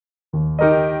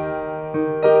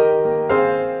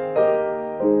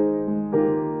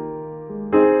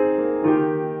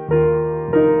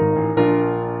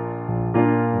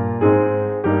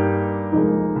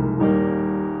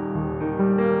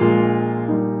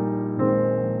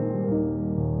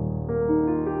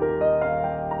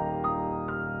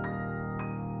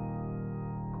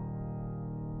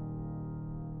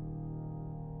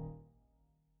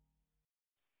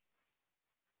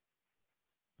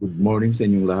Morning sa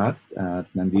inyong lahat. At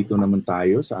nandito naman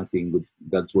tayo sa ating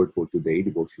God's Word for Today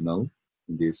devotional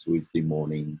this Wednesday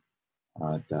morning.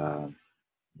 At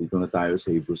dito na tayo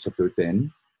sa Hebrews chapter 10,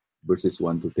 verses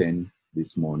 1 to 10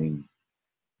 this morning.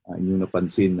 Inyong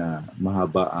napansin na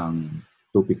mahaba ang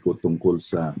topic ko tungkol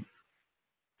sa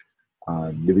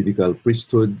Levitical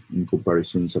priesthood in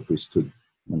comparison sa priesthood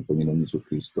ng Panginoong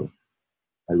Jesucristo.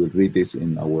 I will read this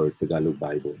in our Tagalog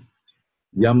Bible.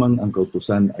 Yamang ang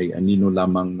kautusan ay anino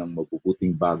lamang ng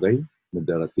mabubuting bagay na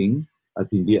darating at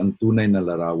hindi ang tunay na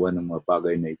larawan ng mga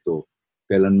bagay na ito.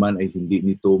 Kailanman ay hindi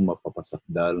nito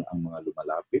mapapasakdal ang mga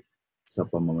lumalapit sa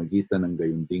pamamagitan ng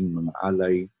gayunding mga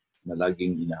alay na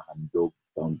laging inahandog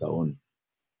taon-taon.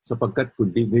 Sapagkat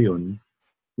kundi gayon,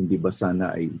 hindi ba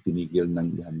sana ay itinigil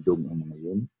ng ihandog ang mga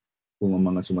yun? Kung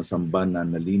ang mga sumasamba na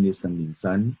nalinis ng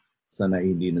minsan, sana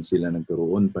hindi na sila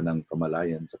nagkaroon pa ng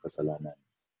kamalayan sa kasalanan.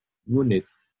 Ngunit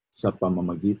sa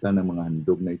pamamagitan ng mga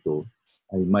handog na ito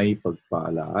ay may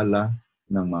pagpaalaala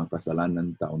ng mga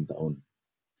kasalanan taon-taon.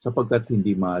 Sapagkat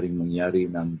hindi maaaring mangyari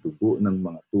ng dugo ng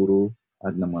mga turo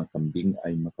at ng mga kambing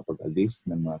ay makapag-alis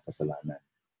ng mga kasalanan.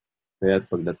 Kaya't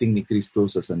pagdating ni Kristo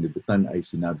sa sanlibutan ay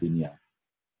sinabi niya,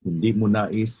 hindi mo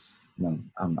nais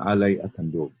ang alay at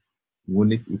handog,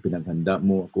 ngunit ipinaghanda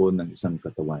mo ako ng isang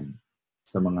katawan.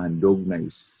 Sa mga handog na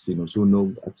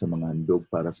sinusunog at sa mga handog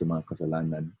para sa mga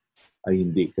kasalanan, ay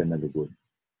hindi ka nalugod.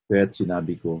 Kaya't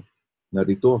sinabi ko,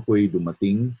 narito ako'y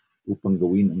dumating upang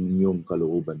gawin ang inyong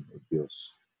kalooban, O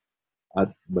Diyos.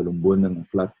 At balumbon ng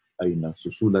aklat ay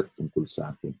nasusulat tungkol sa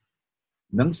akin.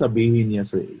 Nang sabihin niya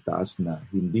sa itaas na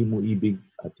hindi mo ibig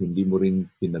at hindi mo rin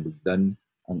kinalugdan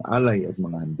ang alay at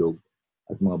mga handog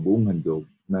at mga buong handog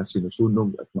na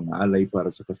sinusunog at mga alay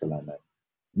para sa kasalanan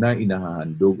na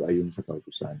inahahandog ayon sa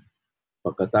kautusan.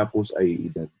 Pagkatapos ay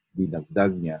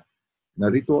dinagdag niya,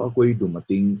 narito ako'y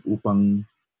dumating upang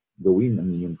gawin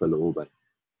ang inyong kalooban.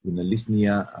 Inalis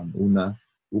niya ang una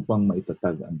upang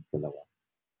maitatag ang ikalawa.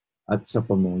 At sa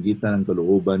pamamagitan ng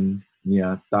kalooban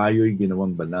niya, tayo'y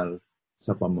ginawang banal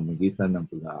sa pamamagitan ng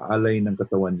pag-aalay ng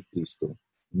katawan ni Kristo,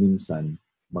 minsan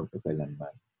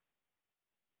magpakailanman.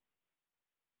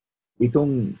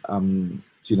 Itong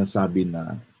sinasabi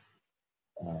na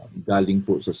galing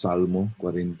po sa Salmo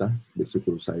 40,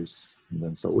 versikulo 6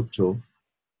 hanggang sa 8,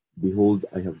 Behold,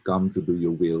 I have come to do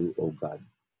your will, O God.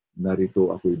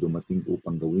 Narito ako'y dumating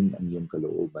upang gawin ang iyong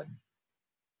kalooban.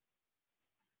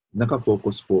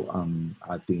 Nakafocus po ang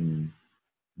ating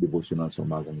devotional sa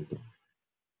umagang ito.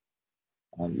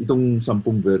 Itong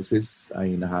 10 verses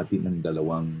ay nahati ng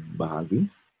dalawang bahagi.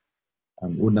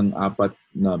 Ang unang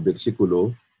 4 na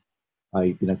bersikulo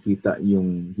ay pinakita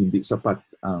yung hindi sapat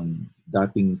ang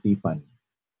dating tipan.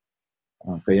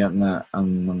 Kaya nga ang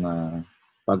mga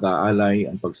pag-aalay,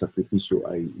 ang pagsakripisyo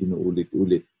ay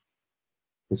inuulit-ulit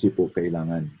kasi po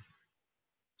kailangan.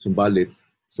 Sumbalit,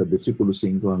 sa versikulo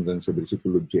 5 hanggang sa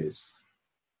versikulo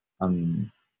 10, ang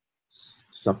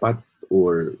sapat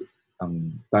or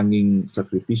ang tanging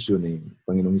sakripisyo ni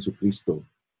Panginoong Jesucristo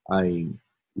ay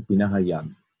ipinahayag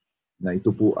na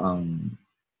ito po ang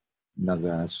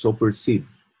nag-supersede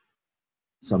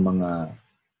sa mga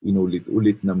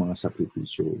inulit-ulit na mga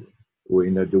sakripisyo. O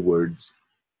in other words,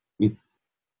 it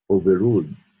overruled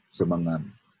sa mga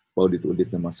paulit-ulit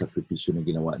na mga sakripisyo na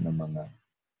ginawa ng mga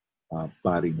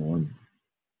pari noon.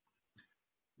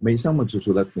 May isang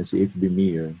magsusulat na si F.B.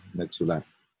 Meyer nagsulat,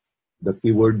 the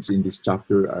keywords in this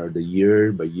chapter are the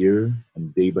year-by-year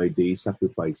and day-by-day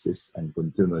sacrifices and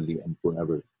continually and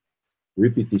forever.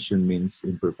 Repetition means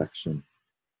imperfection.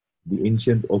 The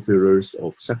ancient offerers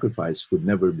of sacrifice could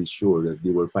never be sure that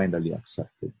they were finally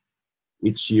accepted.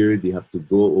 Each year, they have to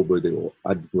go over the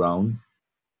odd ground.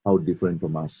 How different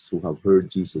from us who have heard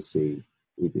Jesus say,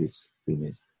 it is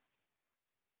finished.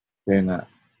 Kaya nga,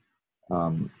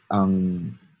 ang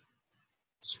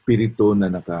spirito na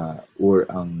or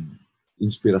ang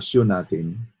inspirasyon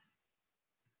natin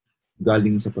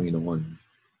galing sa Panginoon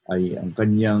ay ang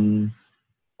kanyang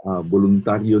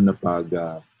voluntaryo na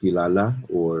pagkilala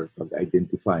or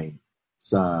pag-identify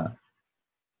sa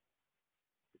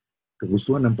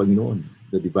kagustuhan ng Panginoon,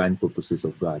 the divine purposes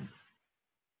of God.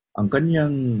 Ang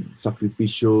kanyang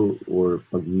sakripisyo or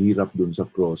paghihirap doon sa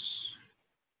cross,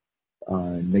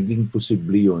 naging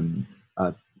posible yun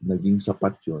at naging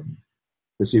sapat yun.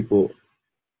 Kasi po,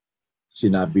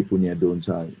 sinabi po niya doon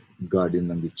sa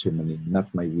Garden ng Gethsemane, not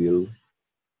my will,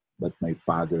 but my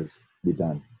Father's be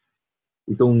done.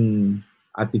 Itong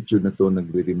attitude na to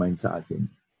nagre-remind sa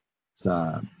atin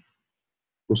sa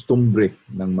kostumbre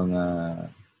ng mga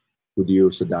Hudyo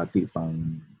sa dati pang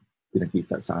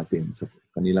pinakita sa atin sa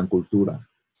kanilang kultura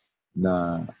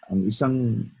na ang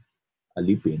isang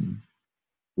alipin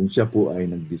kung siya po ay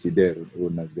nagdesider o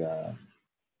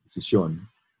nag-desisyon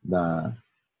na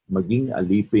maging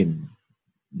alipin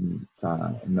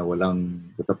na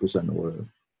walang katapusan or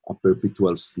a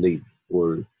perpetual slave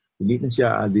or hindi na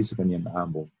siya aalis sa kanyang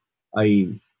amo,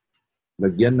 ay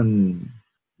lagyan ng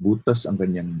butas ang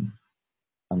kanyang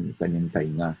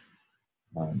tainga.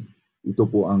 Ito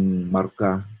po ang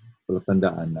marka,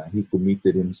 palatandaan na he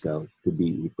committed himself to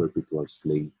be a perpetual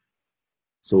slave.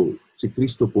 So, si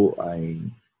Kristo po ay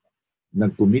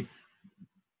nag-commit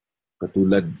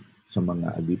katulad sa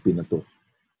mga alipin na to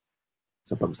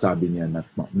sa pagsabi niya,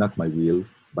 not my will,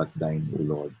 but thine, O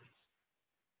Lord.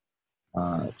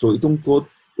 So, itong quote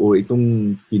o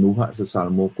itong kinuha sa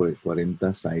Salmo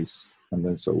 46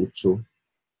 hanggang sa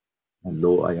 8,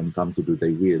 Lo, I am come to do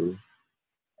thy will,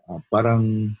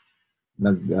 parang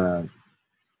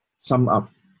nag-sum up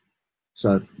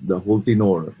sa the whole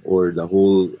tenor or the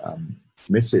whole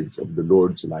message of the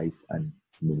Lord's life and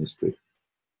ministry.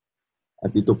 At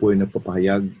ito po ay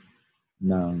nagpapahayag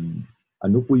ng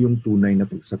ano po yung tunay na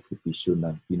pagsakripisyo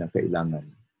na pinakailangan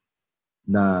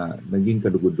na naging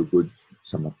kadugod-dugod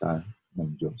sa mata ng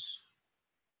Diyos.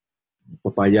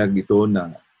 Papayag ito na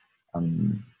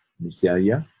ang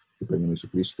Mesiyaya, si Panginoong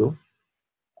Jesucristo,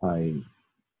 ay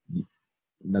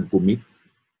nag-commit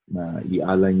na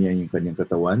ialay niya yung kanyang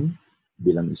katawan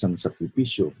bilang isang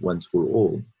sakripisyo once for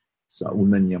all sa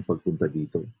unan niyang pagpunta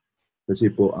dito.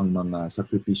 Kasi po ang mga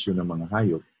sakripisyo ng mga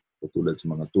hayop, katulad sa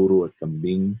mga turo at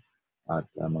kambing at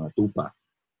mga tupa,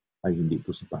 ay hindi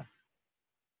po sapat.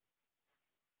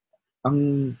 Ang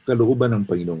kalooban ng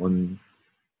Panginoon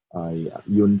ay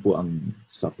yun po ang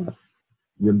sapat.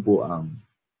 Yun po ang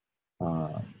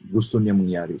gusto niya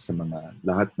mangyari sa mga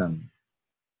lahat ng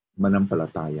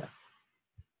manampalataya.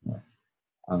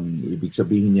 Ang ibig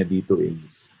sabihin niya dito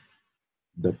is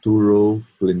the thorough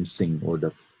cleansing or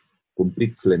the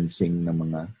complete cleansing ng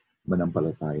mga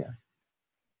manampalataya.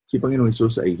 Si Panginoong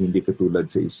Hesus ay hindi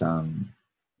katulad sa isang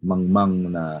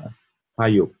mangmang na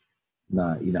hayop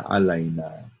na inaalay na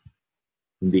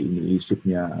hindi iniisip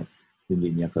niya at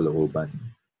hindi niya kalooban.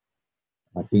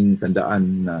 Ating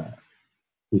tandaan na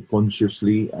he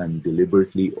consciously and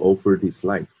deliberately offered his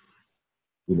life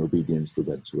in obedience to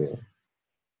God's will.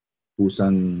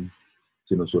 Kusang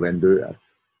sinusurrender at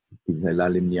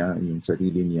pinalalim niya yung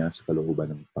sarili niya sa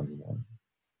kalooban ng Panginoon.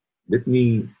 Let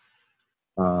me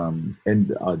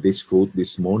end this quote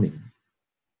this morning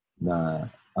na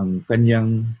ang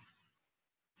kanyang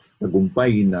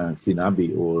tagumpay na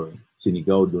sinabi or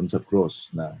sinigaw doon sa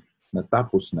cross na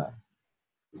natapos na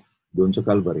doon sa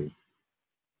Calvary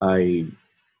ay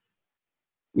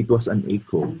it was an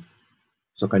echo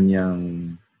sa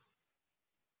kanyang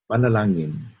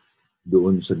panalangin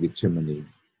doon sa Gethsemane,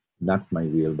 not my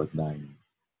will but thine,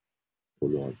 O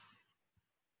Lord.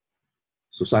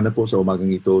 So sana po sa umagang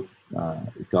ito,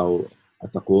 ikaw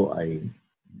at ako ay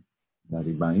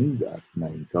na-remind at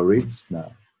na-encourage na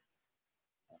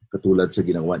katulad sa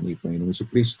ginawa ni Panginoong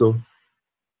Jesucristo,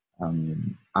 ang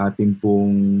ating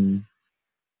pong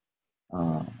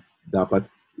dapat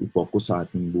i-focus sa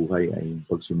ating buhay ay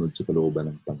pagsunod sa kalooban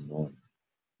ng Panginoon.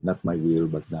 Not my will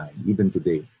but thine, even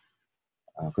today.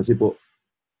 Kasi po,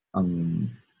 ang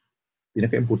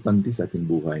pinaka-importante sa ating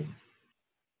buhay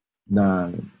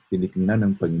na tinitingnan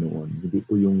ng Panginoon, hindi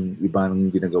po yung ibang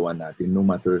ginagawa natin, no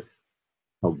matter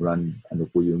how grand, ano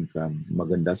po yung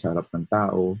maganda sa harap ng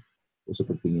tao o sa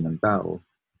pagtingin ng tao.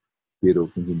 Pero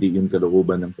kung hindi yun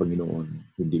kalooban ng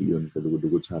Panginoon, hindi yun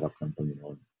kalugod-dugod sa harap ng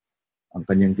Panginoon. Ang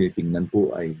kanyang tinitingnan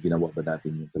po ay ginawa ba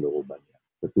natin yung kalooban niya.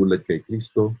 Katulad kay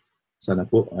Kristo, sana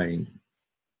po ay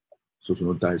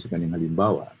susunod tayo sa kanyang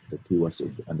halimbawa that he was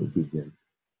an obedient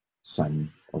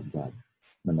Son of God.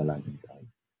 Manalangin tayo.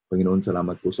 Panginoon,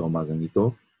 salamat po sa umagang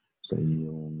ito, sa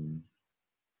inyong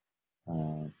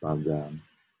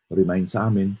pag-remind sa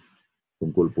amin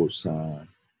tungkol po sa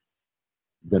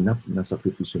ganap na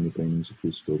sakripisyo ni Panginoon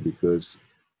Jesucristo because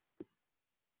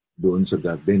doon sa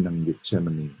garden ng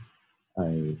Gethsemane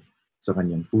ay sa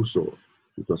kanyang puso,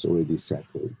 it was already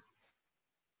settled.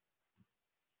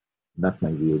 Not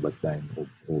my will but thine,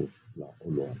 O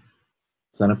Lord.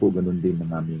 Sana po ganun din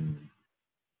ang aming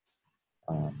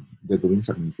gagawin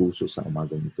sa aming puso sa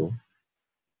umagang ito.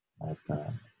 At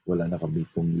wala na kami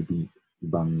pong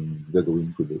ibang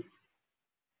gagawin kundi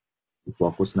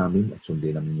i-focus namin at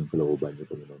sundin namin yung kalooban niyo,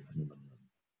 Panginoon.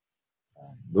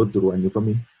 Lord, turuan niyo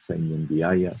kami sa inyong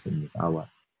biyaya, sa inyong awa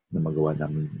na magawa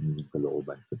namin inyong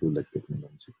kalooban katulad kay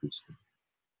Panginoon Jesucristo.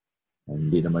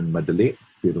 Hindi naman madali,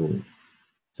 pero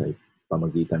sa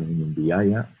pamagitan ng inyong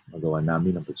biyaya, magawa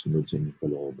namin ang pagsunod sa inyong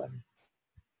kalooban.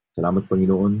 Salamat,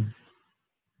 Panginoon,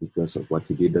 because of what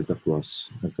you did at the cross,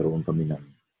 nagkaroon kami ng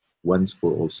once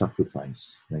for all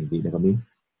sacrifice na hindi na kami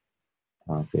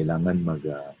kailangan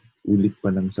mag-ulit pa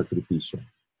ng sakripisyo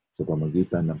sa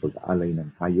pamagitan ng pag-aalay ng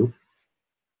hayop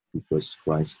because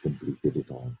Christ completed it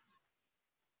all.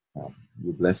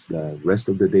 You bless the rest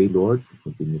of the day, Lord.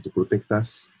 Continue to protect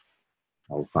us,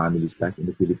 our families back in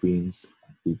the Philippines,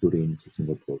 at dito rin sa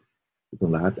Singapore.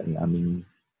 Itong lahat ay aming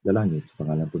dalangin sa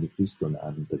pangalan po ni Kristo na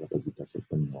aming tagapagligtas at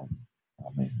Panginoon.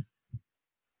 Amen.